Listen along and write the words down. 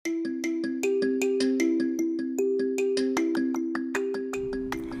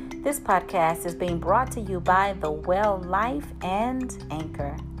This podcast is being brought to you by The Well Life and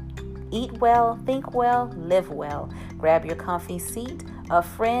Anchor. Eat well, think well, live well. Grab your comfy seat, a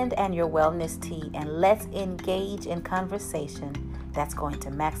friend, and your wellness tea, and let's engage in conversation that's going to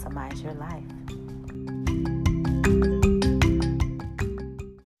maximize your life.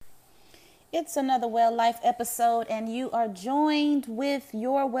 It's another Well Life episode, and you are joined with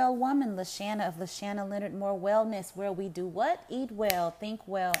your well woman, Shan of Shan Leonard Moore Wellness, where we do what? Eat well, think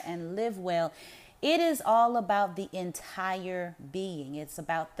well, and live well. It is all about the entire being. It's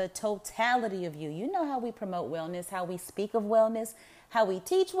about the totality of you. You know how we promote wellness, how we speak of wellness, how we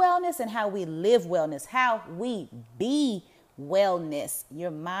teach wellness, and how we live wellness, how we be wellness,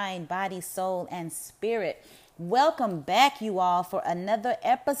 your mind, body, soul, and spirit. Welcome back, you all, for another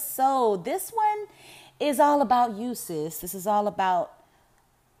episode. This one is all about you, sis. This is all about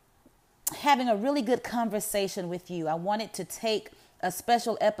having a really good conversation with you. I wanted to take a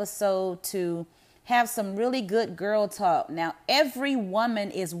special episode to have some really good girl talk. Now, every woman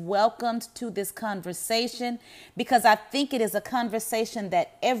is welcomed to this conversation because I think it is a conversation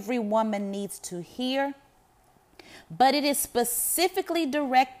that every woman needs to hear, but it is specifically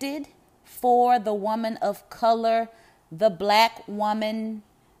directed for the woman of color, the Black woman.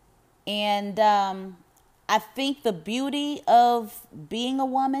 And I think the beauty of being a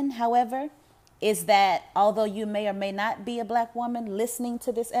woman, however, is that although you may or may not be a Black woman listening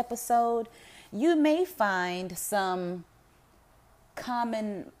to this episode, you may find some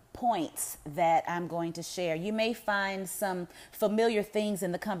common points that I'm going to share. You may find some familiar things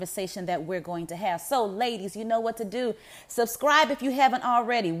in the conversation that we're going to have. So, ladies, you know what to do. Subscribe if you haven't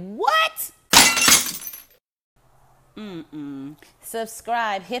already. What?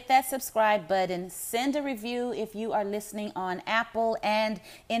 Subscribe. Hit that subscribe button. Send a review if you are listening on Apple, and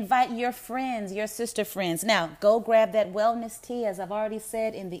invite your friends, your sister friends. Now, go grab that wellness tea, as I've already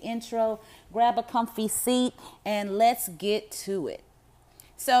said in the intro. Grab a comfy seat, and let's get to it.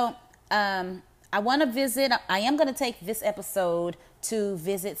 So, I want to visit. I am going to take this episode to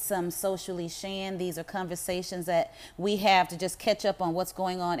visit some Socially Shan. These are conversations that we have to just catch up on what's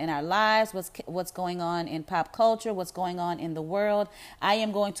going on in our lives, what's going on in pop culture, what's going on in the world. I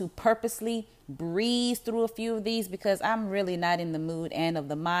am going to purposely breeze through a few of these because I'm really not in the mood and of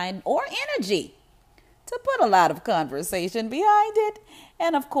the mind or energy to put a lot of conversation behind it.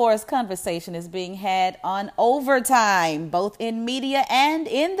 And of course, conversation is being had on overtime, both in media and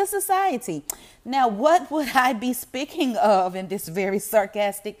in the society. Now, what would I be speaking of in this very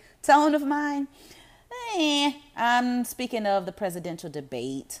sarcastic tone of mine? I'm speaking of the presidential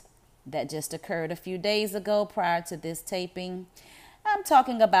debate that just occurred a few days ago prior to this taping. I'm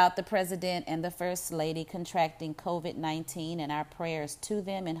talking about the president and the first lady contracting COVID-19, and our prayers to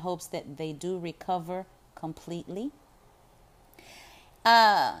them in hopes that they do recover completely.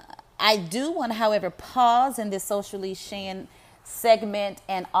 I do want to, however, pause in this Socially Shan segment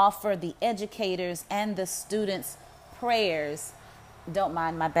and offer the educators and the students prayers. Don't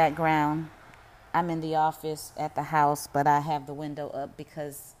mind my background. I'm in the office at the house, but I have the window up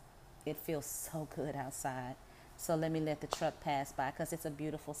because it feels so good outside. So let me let the truck pass by because it's a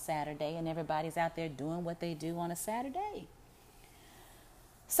beautiful Saturday and everybody's out there doing what they do on a Saturday.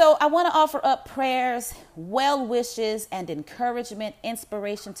 So I want to offer up prayers, well wishes, and encouragement,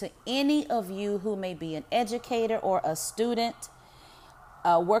 inspiration to any of you who may be an educator or a student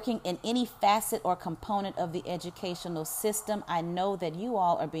working in any facet or component of the educational system. I know that you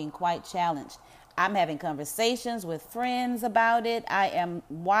all are being quite challenged. I'm having conversations with friends about it. I am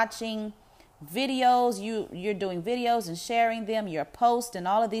watching videos. You're doing videos and sharing them, your posts and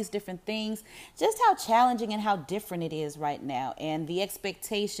all of these different things, just how challenging and how different it is right now. And the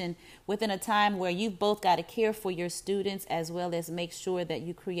expectation within a time where you've both got to care for your students as well as make sure that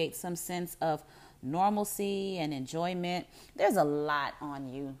you create some sense of normalcy and enjoyment. There's a lot on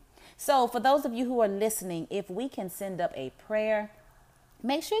you. So for those of you who are listening, if we can send up a prayer,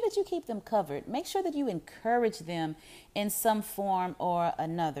 make sure that you keep them covered. Make sure that you encourage them in some form or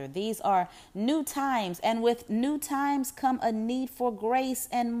another. These are new times, and with new times come a need for grace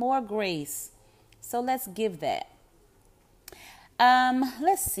and more grace. So let's give that.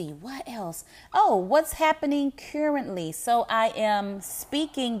 Let's see, what else? Oh, what's happening currently? So I am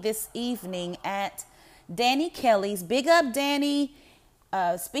speaking this evening at Danny Kelly's. Big up, Danny.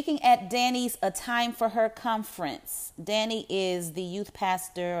 Speaking at Danny's A Time for Her conference. Danny is the youth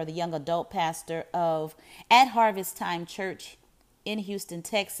pastor or the young adult pastor at Harvest Time Church in Houston,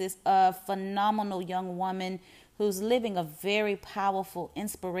 Texas. A phenomenal young woman who's living a very powerful,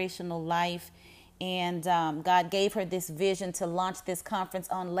 inspirational life And God gave her this vision to launch this conference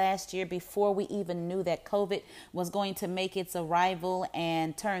on last year before we even knew that COVID was going to make its arrival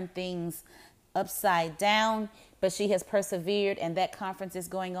and turn things upside down. But she has persevered, and that conference is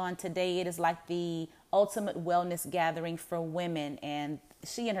going on today. It is like the ultimate wellness gathering for women, and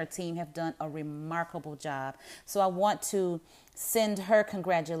she and her team have done a remarkable job. So I want to send her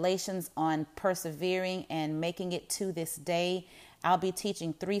congratulations on persevering and making it to this day. I'll be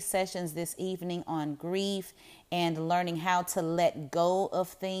teaching 3 sessions this evening on grief and learning how to let go of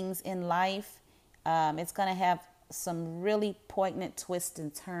things in life. It's going to have some really poignant twists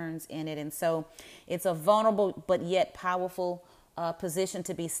and turns in it. And so it's a vulnerable but yet powerful position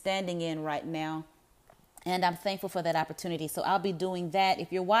to be standing in right now. And I'm thankful for that opportunity. So I'll be doing that.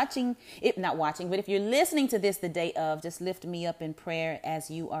 If you're watching, if not watching, but if you're listening to this the day of, just lift me up in prayer as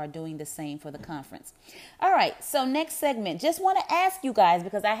you are doing the same for the conference. All right. So next segment, just want to ask you guys,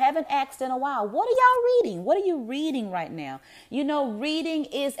 because I haven't asked in a while, what are y'all reading? What are you reading right now? You know, reading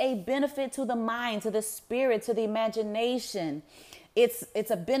is a benefit to the mind, to the spirit, to the imagination.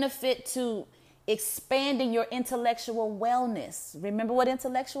 It's a benefit to expanding your intellectual wellness. Remember what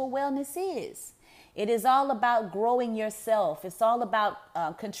intellectual wellness is. It is all about growing yourself. It's all about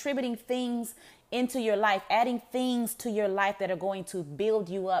contributing things into your life, adding things to your life that are going to build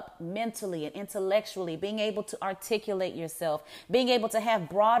you up mentally and intellectually, being able to articulate yourself, being able to have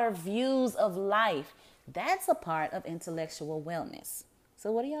broader views of life. That's a part of intellectual wellness.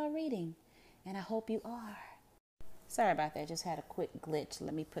 So what are y'all reading? And I hope you are. Sorry about that. Just had a quick glitch.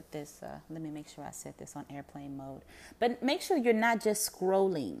 Let me put this, let me make sure I set this on airplane mode. But make sure you're not just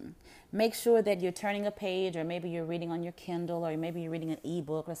scrolling. Make sure that you're turning a page, or maybe you're reading on your Kindle, or maybe you're reading an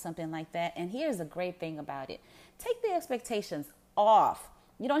ebook or something like that. And here's a great thing about it. Take the expectations off.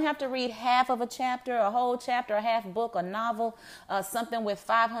 You don't have to read half of a chapter, a whole chapter, a half book, a novel, something with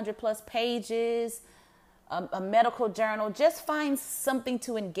 500 plus pages, a medical journal. Just find something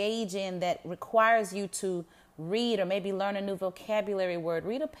to engage in that requires you to read, or maybe learn a new vocabulary word.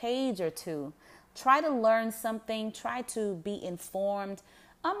 Read a page or two. Try to learn something. Try to be informed.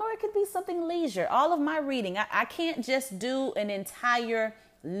 Or it could be something leisure. All of my reading, I can't just do an entire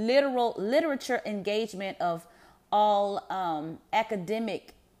literature engagement of all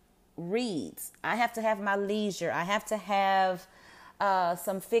academic reads. I have to have my leisure. I have to have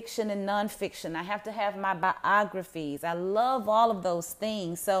some fiction and nonfiction. I have to have my biographies. I love all of those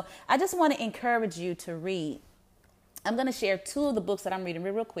things. So I just want to encourage you to read. I'm going to share 2 of the books that I'm reading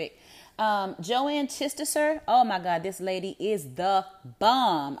real quick. Joanne Chittister. Oh my God, this lady is the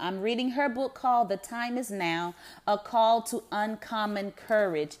bomb. I'm reading her book called The Time Is Now, A Call to Uncommon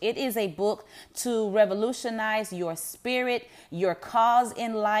Courage. It is a book to revolutionize your spirit, your cause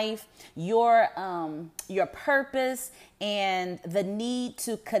in life, your purpose, and the need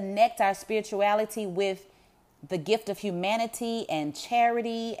to connect our spirituality with the gift of humanity and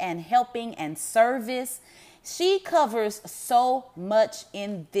charity and helping and service. She covers so much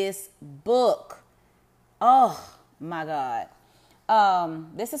in this book. Oh my God.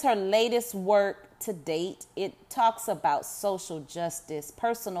 This is her latest work to date. It talks about social justice,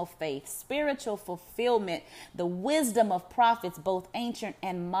 personal faith, spiritual fulfillment, the wisdom of prophets, both ancient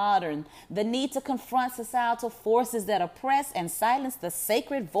and modern, the need to confront societal forces that oppress and silence the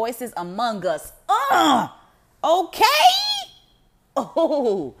sacred voices among us. Okay.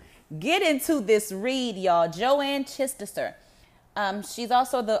 Oh, get into this read, y'all. Joanne Chittister. She's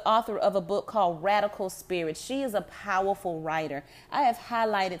also the author of a book called Radical Spirit. She is a powerful writer. I have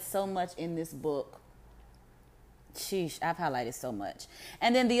highlighted so much in this book. Sheesh, I've highlighted so much.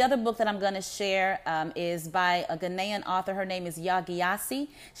 And then the other book that I'm going to share is by a Ghanaian author. Her name is Yagiasi.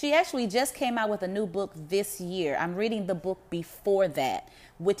 She actually just came out with a new book this year. I'm reading the book before that,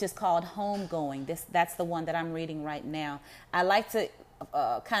 which is called Homegoing. That's the one that I'm reading right now. I like to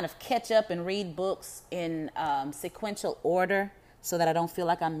kind of catch up and read books in sequential order so that I don't feel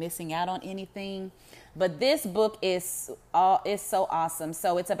like I'm missing out on anything. But this book is so awesome.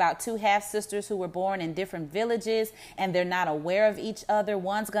 So it's about 2 half-sisters who were born in different villages, and they're not aware of each other.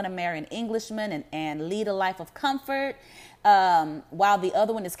 One's going to marry an Englishman and lead a life of comfort, while the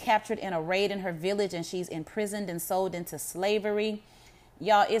other one is captured in a raid in her village, and she's imprisoned and sold into slavery.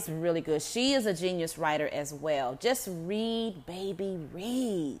 Y'all, it's really good. She is a genius writer as well. Just read, baby,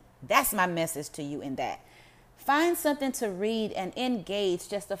 read. That's my message to you in that. Find something to read and engage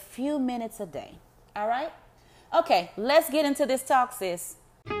just a few minutes a day. All right? Okay, let's get into this talk, sis.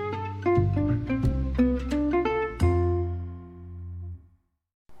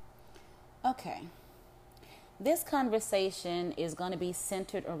 Okay. This conversation is going to be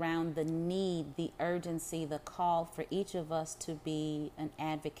centered around the need, the urgency, the call for each of us to be an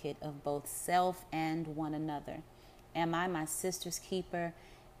advocate of both self and one another. Am I my sister's keeper?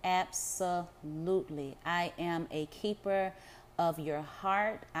 Absolutely. I am a keeper of your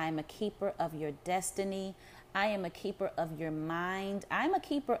heart. I am a keeper of your destiny. I am a keeper of your mind. I'm a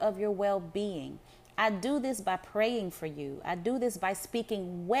keeper of your well-being. I do this by praying for you. I do this by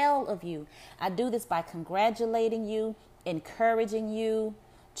speaking well of you. I do this by congratulating you, encouraging you,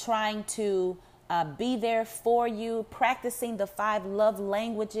 trying to be there for you, practicing the 5 love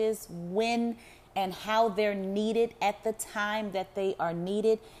languages when and how they're needed at the time that they are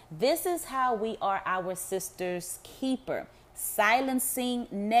needed. This is how we are our sister's keeper. Silencing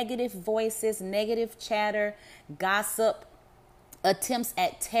negative voices, negative chatter, gossip, attempts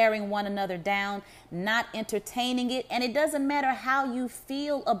at tearing one another down, not entertaining it. And it doesn't matter how you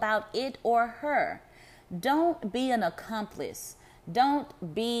feel about it or her. Don't be an accomplice.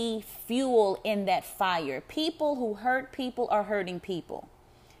 Don't be fuel in that fire. People who hurt people are hurting people.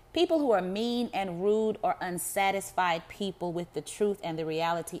 People who are mean and rude are unsatisfied people with the truth and the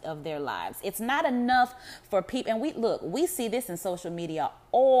reality of their lives. It's not enough for people. And we see this in social media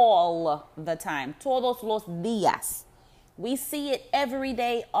all the time. Todos los días. We see it every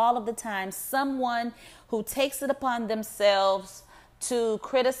day, all of the time. Someone who takes it upon themselves to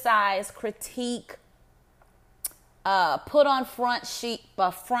criticize, critique, put on front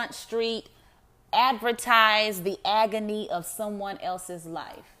street, advertise the agony of someone else's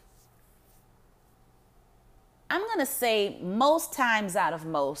life. I'm going to say most times out of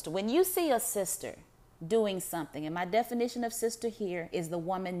most, when you see a sister doing something, and my definition of sister here is the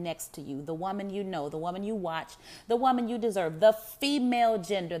woman next to you, the woman you know, the woman you watch, the woman you deserve, the female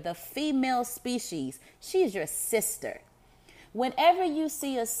gender, the female species, she's your sister. Whenever you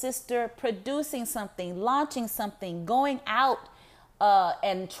see a sister producing something, launching something, going out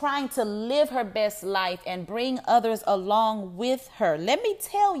and trying to live her best life and bring others along with her, let me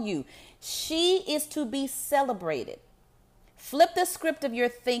tell you, she is to be celebrated. Flip the script of your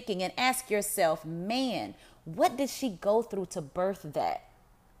thinking and ask yourself, man, what did she go through to birth that?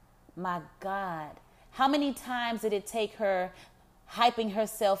 My God, how many times did it take her hyping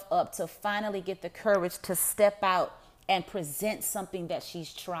herself up to finally get the courage to step out and present something that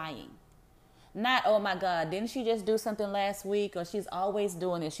she's trying? Not, oh my God, didn't she just do something last week? Or she's always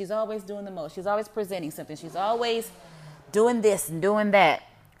doing this. She's always doing the most. She's always presenting something. She's always doing this and doing that.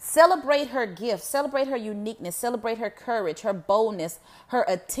 Celebrate her gift, celebrate her uniqueness, celebrate her courage, her boldness, her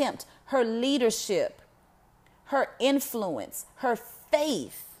attempt, her leadership, her influence, her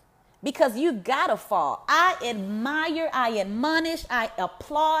faith, because you gotta fall. I admire, I admonish, I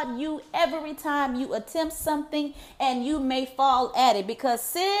applaud you every time you attempt something and you may fall at it, because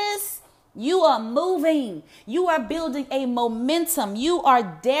sis, you are moving. You are building a momentum. You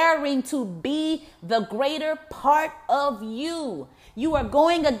are daring to be the greater part of you. You are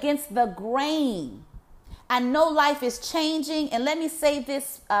going against the grain. I know life is changing. And let me say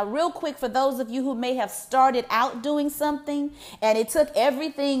this real quick for those of you who may have started out doing something and it took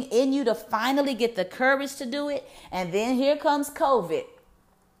everything in you to finally get the courage to do it. And then here comes COVID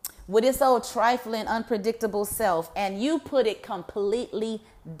with its old trifling, unpredictable self, and you put it completely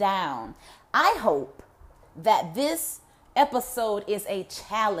down. I hope that this episode is a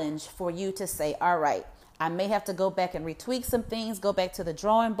challenge for you to say, all right, I may have to go back and retweak some things, go back to the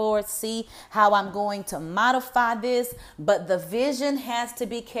drawing board, see how I'm going to modify this, but the vision has to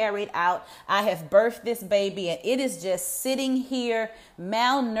be carried out. I have birthed this baby and it is just sitting here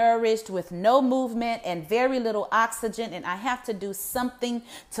malnourished with no movement and very little oxygen, and I have to do something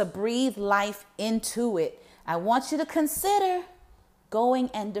to breathe life into it. I want you to consider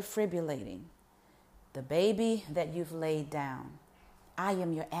going and defibrillating the baby that you've laid down. I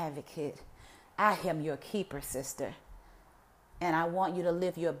am your advocate. I am your keeper, sister. And I want you to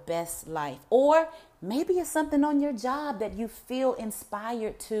live your best life. Or maybe it's something on your job that you feel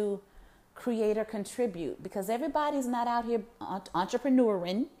inspired to create or contribute, because everybody's not out here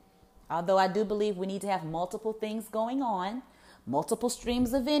entrepreneuring. Although I do believe we need to have multiple things going on, multiple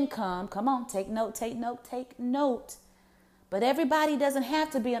streams of income. Come on, take note, take note, take note. But everybody doesn't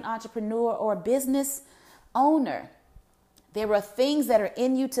have to be an entrepreneur or a business owner. There are things that are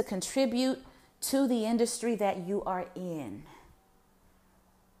in you to contribute to the industry that you are in.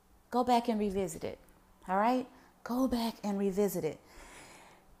 Go back and revisit it. All right? Go back and revisit it.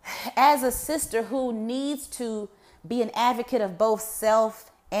 As a sister who needs to be an advocate of both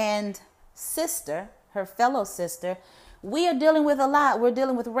self and sister, her fellow sister, We are dealing with a lot. We're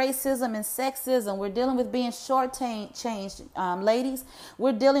dealing with racism and sexism. We're dealing with being shortchanged, ladies.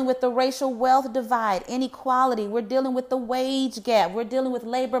 We're dealing with the racial wealth divide, inequality. We're dealing with the wage gap. We're dealing with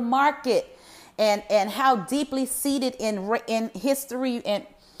labor market and how deeply seated in history and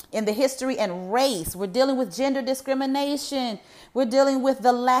in the history and race. We're dealing with gender discrimination. We're dealing with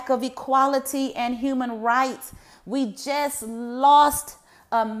the lack of equality and human rights. We just lost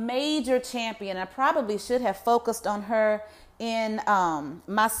a major champion. I probably should have focused on her in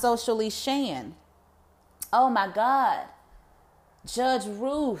my socially Shan. Oh my God. Judge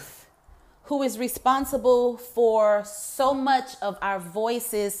Ruth, who is responsible for so much of our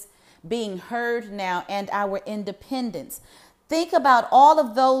voices being heard now and our independence. Think about all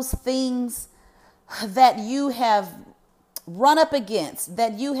of those things that you have run up against,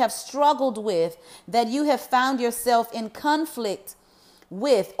 that you have struggled with, that you have found yourself in conflict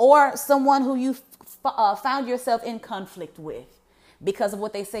with, or someone who you found yourself in conflict with because of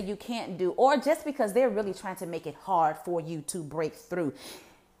what they say you can't do, or just because they're really trying to make it hard for you to break through.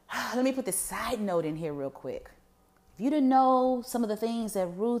 Let me put this side note in here real quick. If you didn't know some of the things that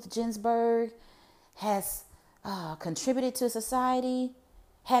Ruth Ginsburg has contributed to society,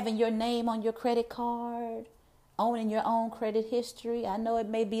 having your name on your credit card, owning your own credit history. I know it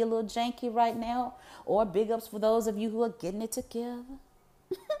may be a little janky right now, or big ups for those of you who are getting it together.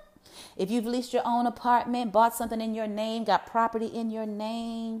 If you've leased your own apartment, bought something in your name, got property in your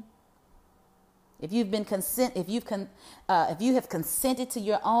name, if you have consented to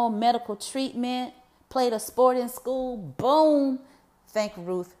your own medical treatment, played a sport in school, boom, thank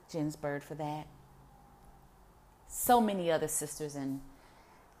Ruth Ginsburg for that. So many other sisters in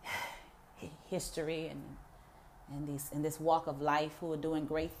history and in this walk of life who are doing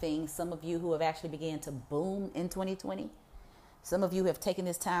great things. Some of you who have actually began to boom in 2020. Some of you have taken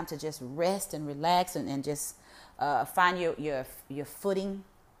this time to just rest and relax and just find your footing.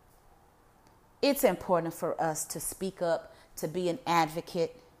 It's important for us to speak up, to be an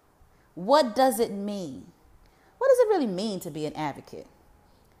advocate. What does it mean? What does it really mean to be an advocate?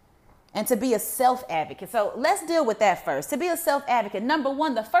 And to be a self-advocate. So let's deal with that first. To be a self-advocate, number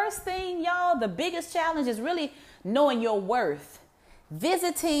one, the first thing, y'all, the biggest challenge is really knowing your worth.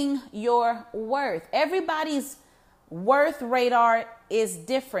 Visiting your worth. Everybody's worth radar is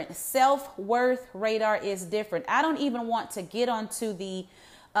different. Self-worth radar is different. I don't even want to get onto the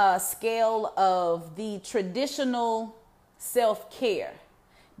scale of the traditional self-care,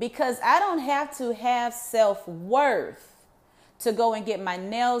 because I don't have to have self-worth to go and get my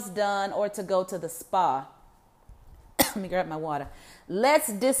nails done or to go to the spa. Let me grab my water.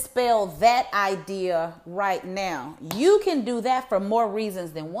 Let's dispel that idea right now. You can do that for more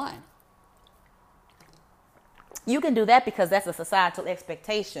reasons than one. You can do that because that's a societal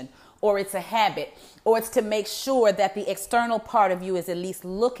expectation, or it's a habit, or it's to make sure that the external part of you is at least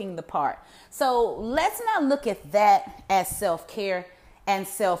looking the part. So let's not look at that as self-care and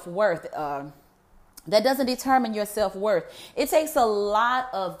self-worth. That doesn't determine your self-worth. It takes a lot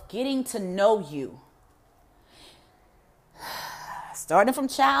of getting to know you. Starting from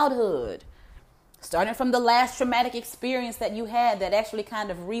childhood. Starting from the last traumatic experience that you had that actually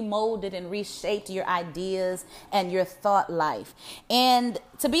kind of remolded and reshaped your ideas and your thought life. And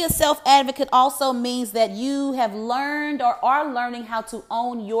to be a self-advocate also means that you have learned or are learning how to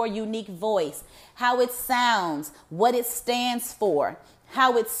own your unique voice, how it sounds, what it stands for,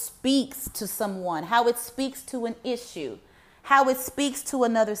 how it speaks to someone, how it speaks to an issue, how it speaks to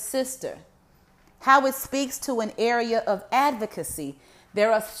another sister, how it speaks to an area of advocacy.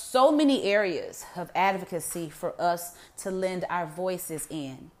 There are so many areas of advocacy for us to lend our voices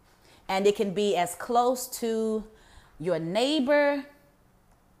in. And it can be as close to your neighbor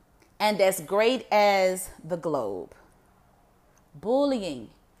and as great as the globe. Bullying,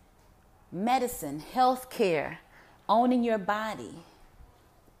 medicine, healthcare, owning your body,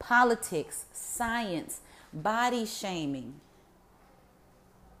 politics, science, body shaming,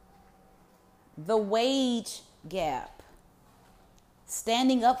 the wage gap,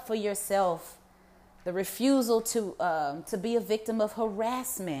 standing up for yourself, the refusal to be a victim of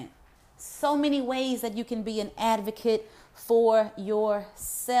harassment. So many ways that you can be an advocate for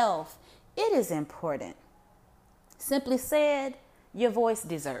yourself. It is important. Simply said, your voice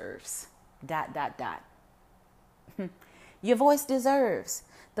deserves ... Your voice deserves.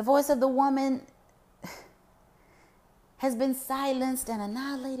 The voice of the woman has been silenced and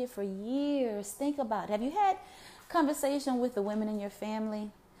annihilated for years. Think about it. Have you had conversation with the women in your family?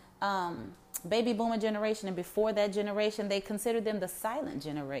 Baby boomer generation and before that generation, they considered them the silent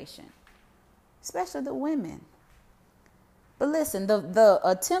generation, especially the women. But listen, the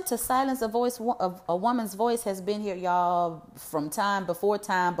attempt to silence a woman's voice has been here, y'all, from time, before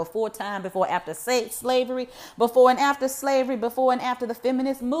after slavery, before and after slavery, before and after the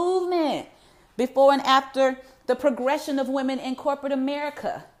feminist movement, before and after the progression of women in corporate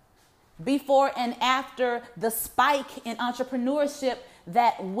America, before and after the spike in entrepreneurship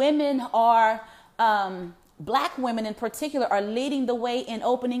that women are, Black women in particular, are leading the way in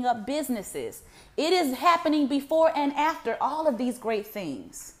opening up businesses. It is happening before and after all of these great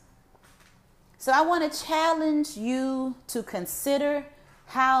things. So I want to challenge you to consider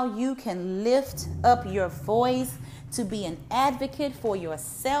how you can lift up your voice to be an advocate for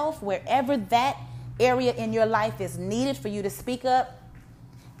yourself wherever that area in your life is needed for you to speak up,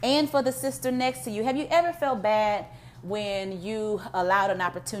 and for the sister next to you. Have you ever felt bad when you allowed an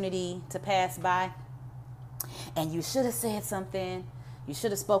opportunity to pass by and you should have said something, you should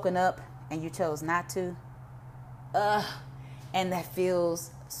have spoken up, and you chose not to? And that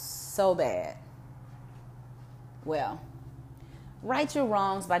feels so bad. Well, right your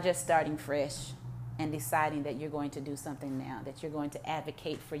wrongs by just starting fresh and deciding that you're going to do something now, that you're going to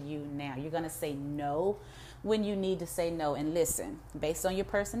advocate for you now. You're going to say no when you need to say no. And listen, based on your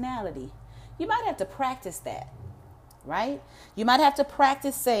personality, you might have to practice that, right? You might have to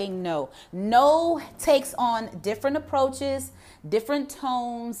practice saying no. No takes on different approaches, different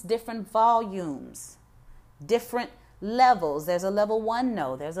tones, different volumes, different levels. There's a level 1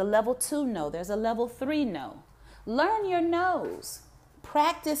 no. There's a level 2 no. There's a level 3 no. Learn your no's.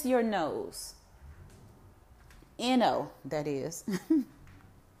 Practice your no's. N-O, that is.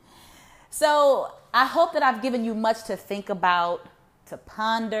 So I hope that I've given you much to think about, to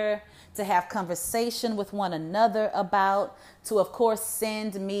ponder, to have conversation with one another about, to, of course,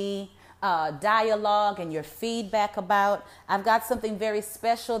 send me dialogue and your feedback about. I've got something very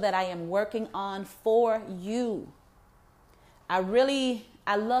special that I am working on for you. I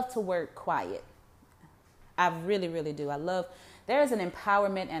love to work quiet. I really, really do. There is an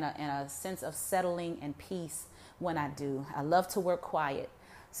empowerment and a sense of settling and peace when I do. I love to work quiet.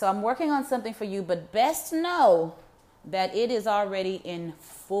 So I'm working on something for you, but best know that it is already in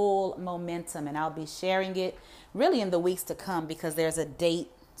full momentum, and I'll be sharing it really in the weeks to come because there's a date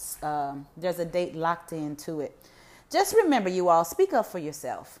locked into it. Just remember, you all, speak up for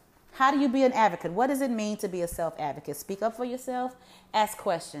yourself. How do you be an advocate? What does it mean to be a self-advocate? Speak up for yourself. Ask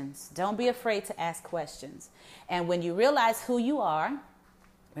questions. Don't be afraid to ask questions. And when you realize who you are,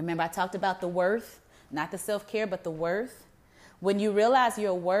 remember I talked about the worth, not the self-care, but the worth. When you realize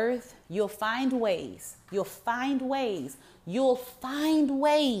your worth, you'll find ways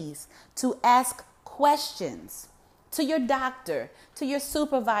to ask questions to your doctor, to your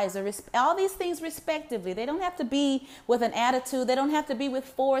supervisor, all these things respectively. They don't have to be with an attitude. They don't have to be with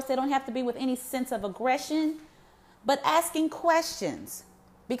force. They don't have to be with any sense of aggression, but asking questions.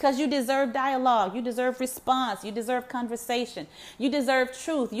 Because you deserve dialogue, you deserve response, you deserve conversation, you deserve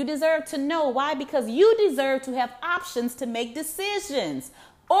truth, you deserve to know. Why? Because you deserve to have options to make decisions.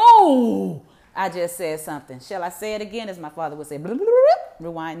 Oh, I just said something. Shall I say it again? As my father would say, blah, blah, blah,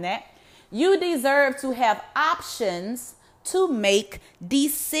 rewind that. You deserve to have options to make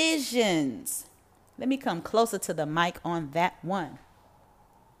decisions. Let me come closer to the mic on that one.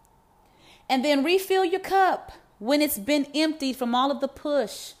 And then refill your cup when it's been emptied from all of the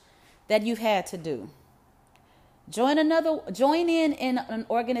push that you've had to do. Join in an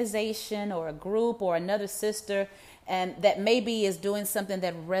organization or a group or another sister and that maybe is doing something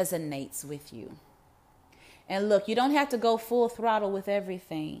that resonates with you. And look, you don't have to go full throttle with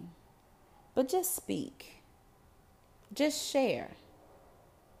everything, but just speak. Just share.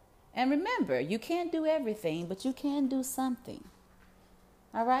 And remember, you can't do everything, but you can do something.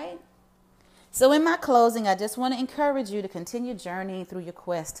 All right? So in my closing, I just want to encourage you to continue journeying through your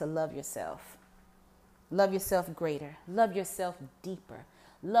quest to love yourself. Love yourself greater. Love yourself deeper.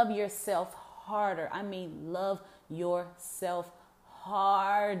 Love yourself harder. I mean, love yourself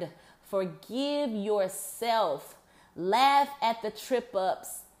hard. Forgive yourself. Laugh at the trip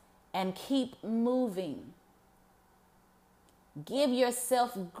ups and keep moving. Give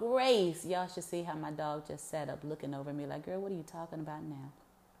yourself grace. Y'all should see how my dog just sat up looking over me like, girl, what are you talking about now?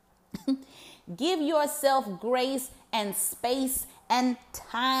 Give yourself grace and space and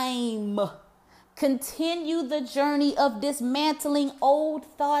time. Continue the journey of dismantling old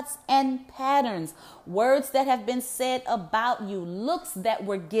thoughts and patterns, words that have been said about you, looks that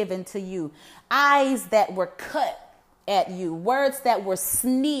were given to you, eyes that were cut at you, words that were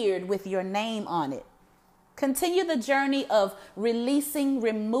sneered with your name on it. Continue the journey of releasing,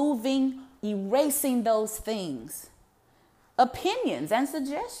 removing, erasing those things. Opinions and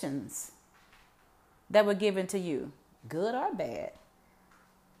suggestions that were given to you. good or bad.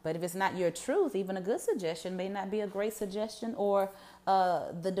 But if it's not your truth, even a good suggestion may not be a great suggestion or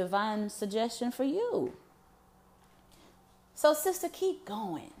the divine suggestion for you. So, sister, keep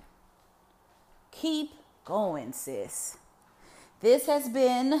going. Keep going, sis. This has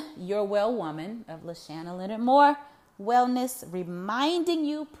been your well woman of LaShanna Leonard Moore Wellness, reminding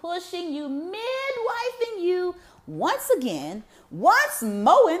you, pushing you, midwifing you once again, once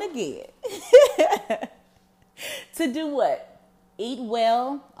more and again. To do what? Eat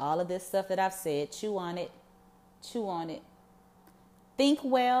well. All of this stuff that I've said, chew on it. Chew on it. Think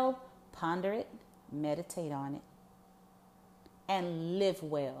well, ponder it, meditate on it, and live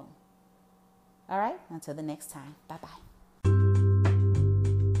well. All right, until the next time. Bye-bye.